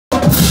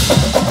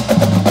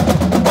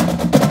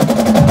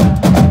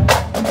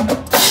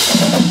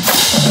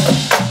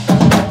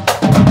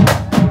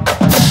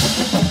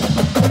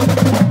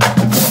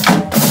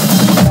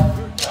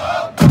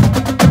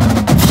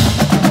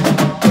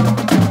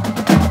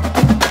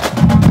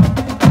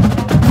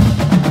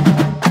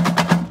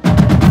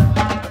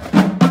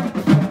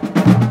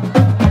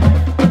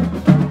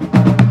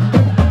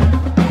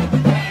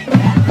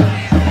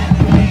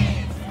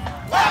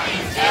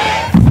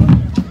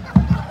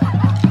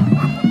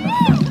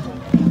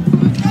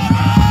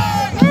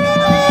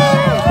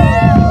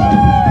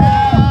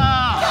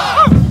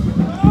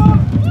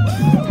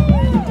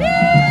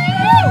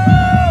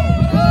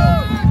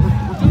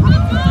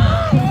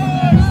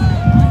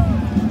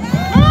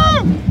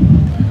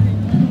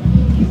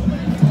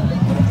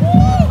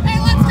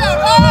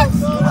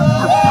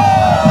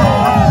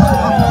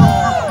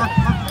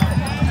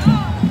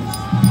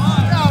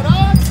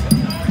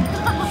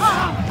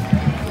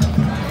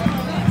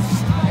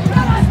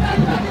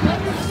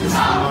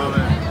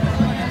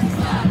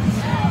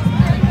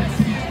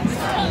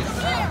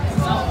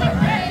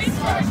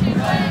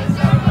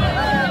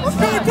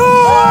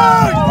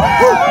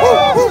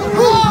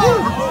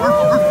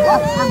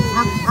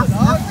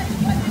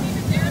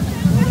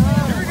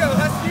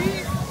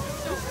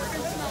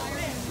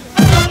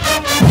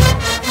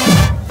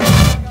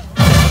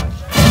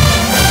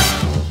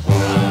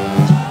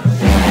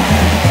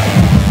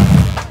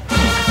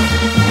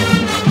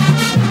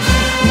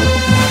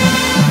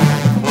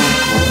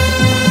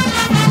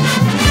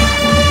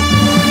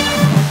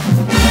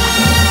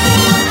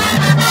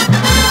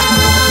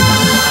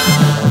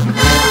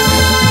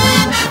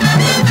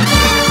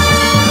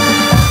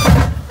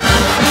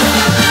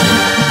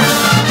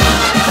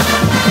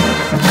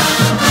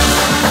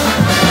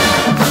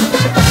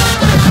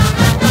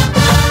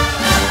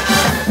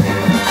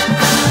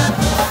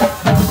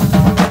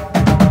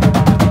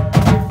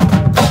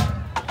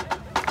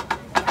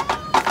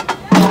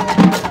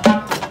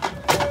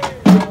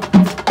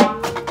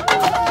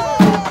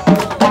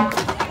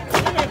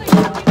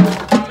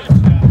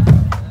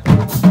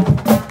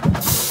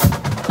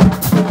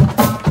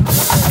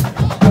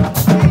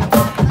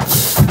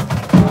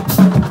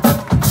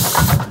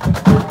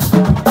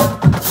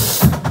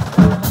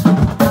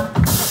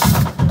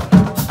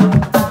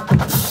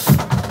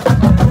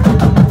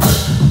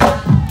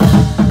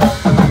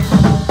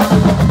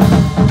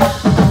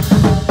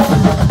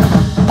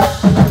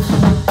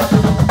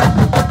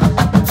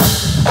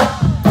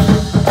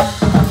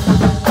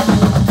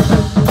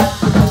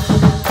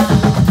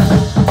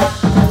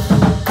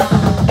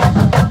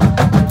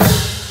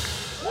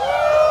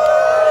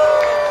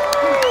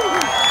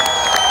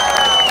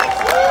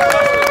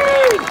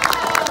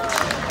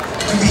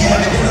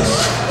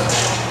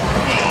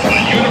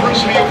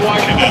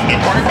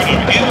Department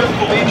of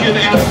Intercollegiate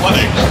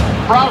Athletics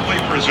proudly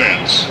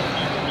presents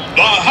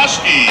the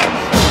Huskies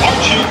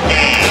Marching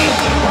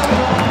Band.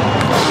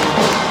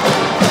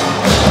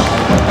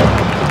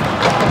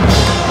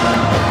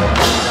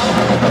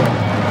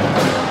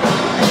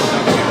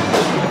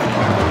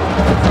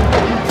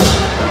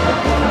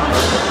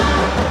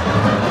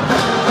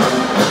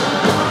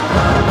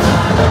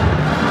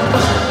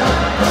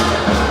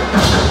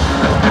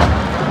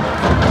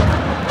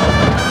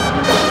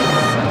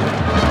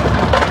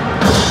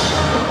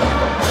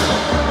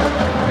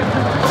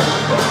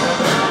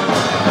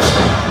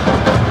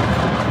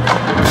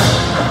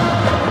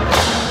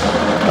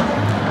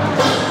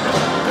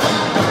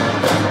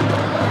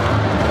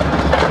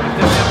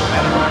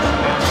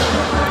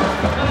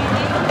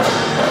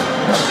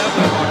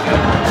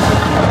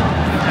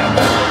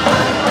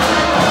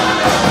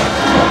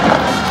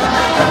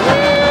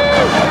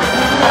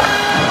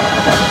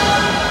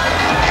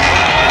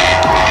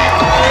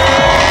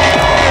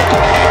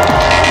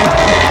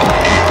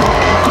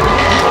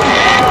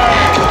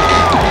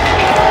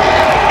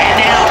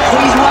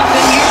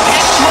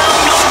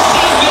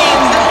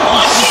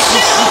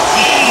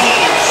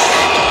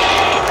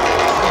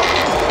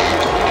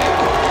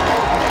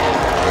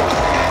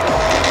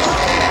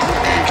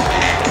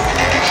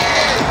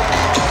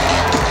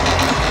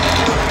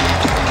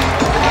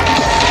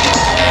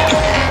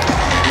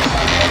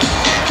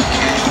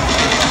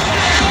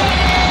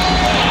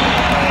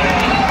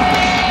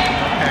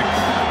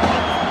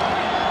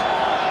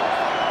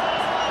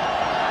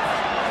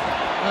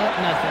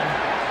 Nothing.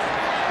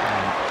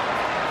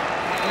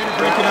 Way to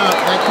break it up.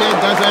 That kid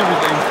does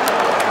everything.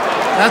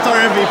 That's our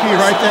MVP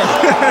right there.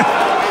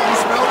 You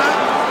smell that?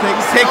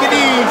 Take it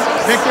easy.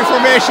 Victor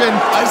formation.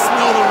 I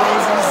smell the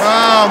roses.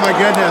 Oh my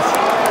goodness.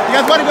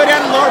 You guys want to go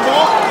down to lower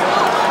ball?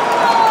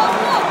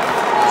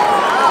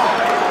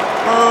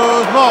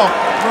 Rose ball.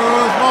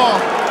 Rose ball.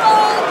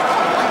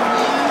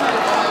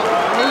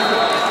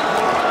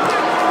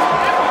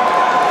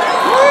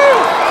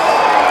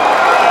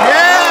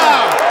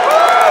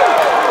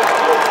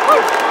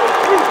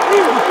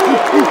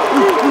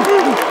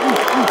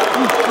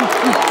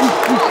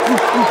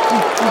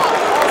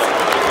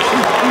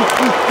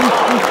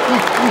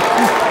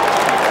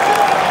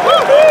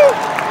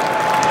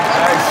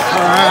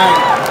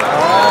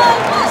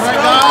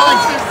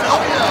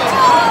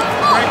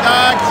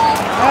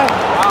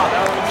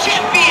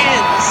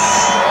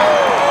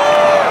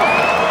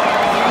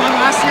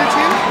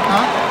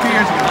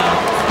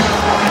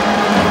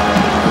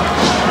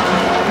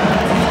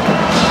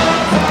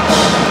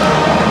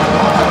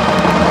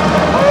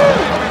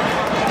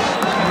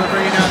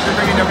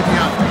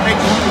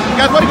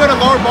 Want to go to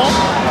lower ball?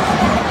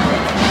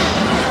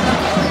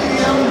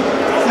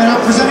 And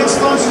our presenting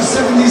sponsor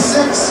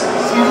 76.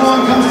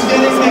 Everyone comes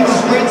together to make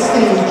this great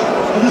stage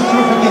for this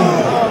terrific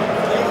game.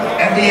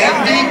 And the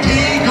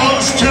MVP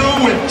goes to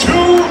with 2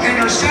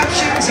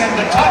 interceptions and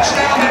the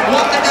touchdown that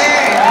won the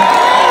game.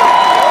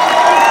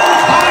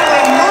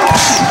 Byron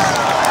Murphy.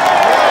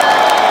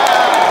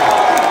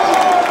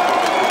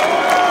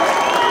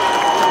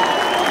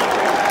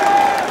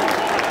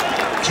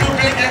 2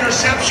 big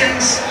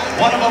interceptions.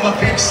 One of them a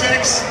pick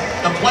 6,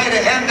 the play to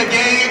end the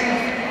game.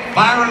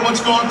 Byron,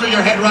 what's going through your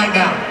head right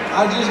now?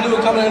 I just knew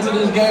coming into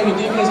this game, the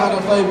defense had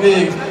to play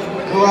big.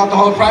 Throughout the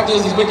whole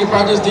practice, this weekend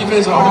practice,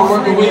 defense, a hard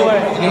working week.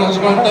 And I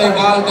just want to thank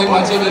God and thank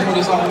my teammates for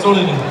this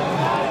opportunity.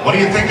 What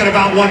are you thinking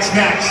about what's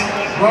next?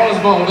 Rose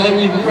Bowl,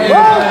 baby. Ready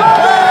to play.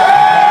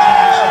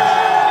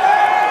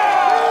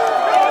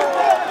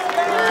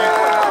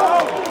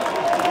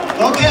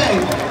 Okay.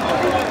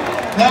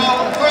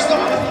 Now, first of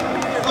all,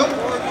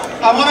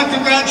 I want to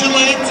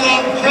congratulate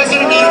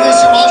President of the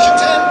University of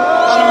Washington,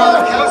 Dr.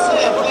 Mother Kelsey,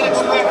 Athletics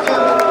Director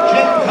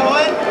Jim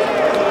Cohen,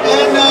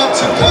 and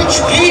to Coach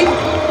Pete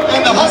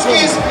and the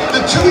Huskies, the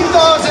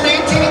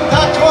 2018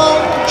 Pac-12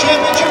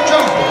 Championship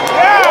Trophy.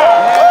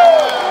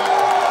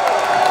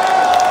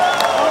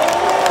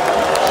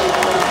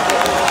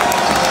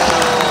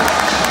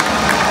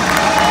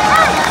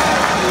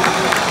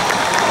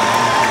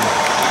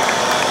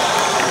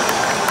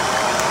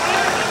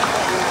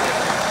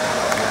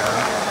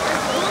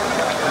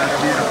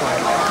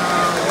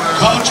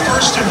 Coach,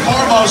 first and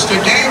foremost, a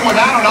game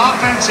without an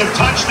offensive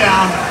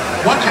touchdown.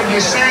 What can you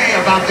say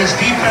about this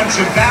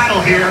defensive battle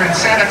here in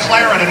Santa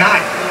Clara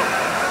tonight?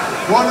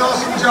 One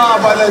awesome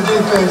job by that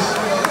defense.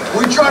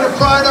 We try to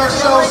pride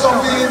ourselves on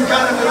being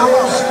kind of an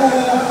old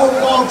school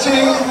football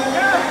team.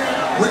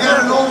 We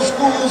got an old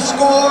school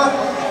score.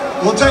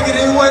 We'll take it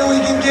any way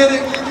we can get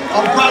it.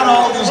 I'm proud of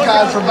all these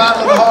guys for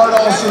battling hard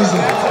all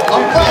season.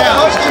 I'm proud of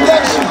Husky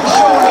Nation for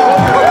showing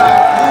up.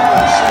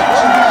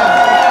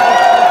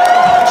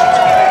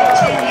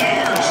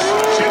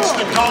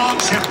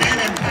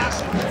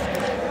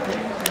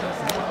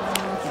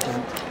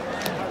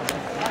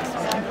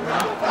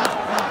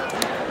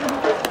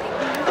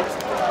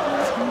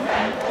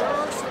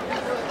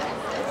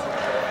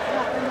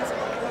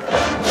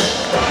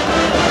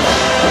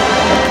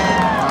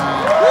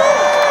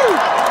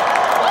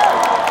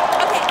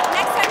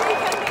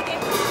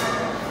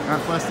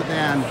 God bless the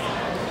band.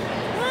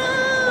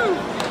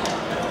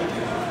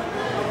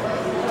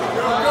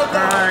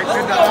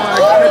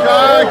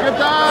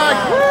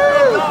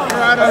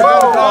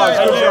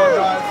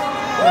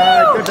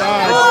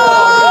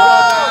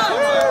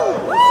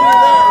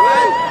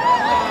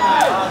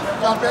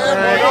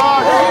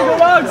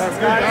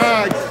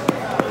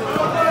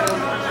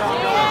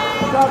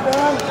 That's good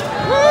dogs.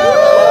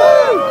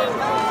 Woo!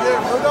 Yeah,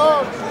 go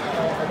dogs.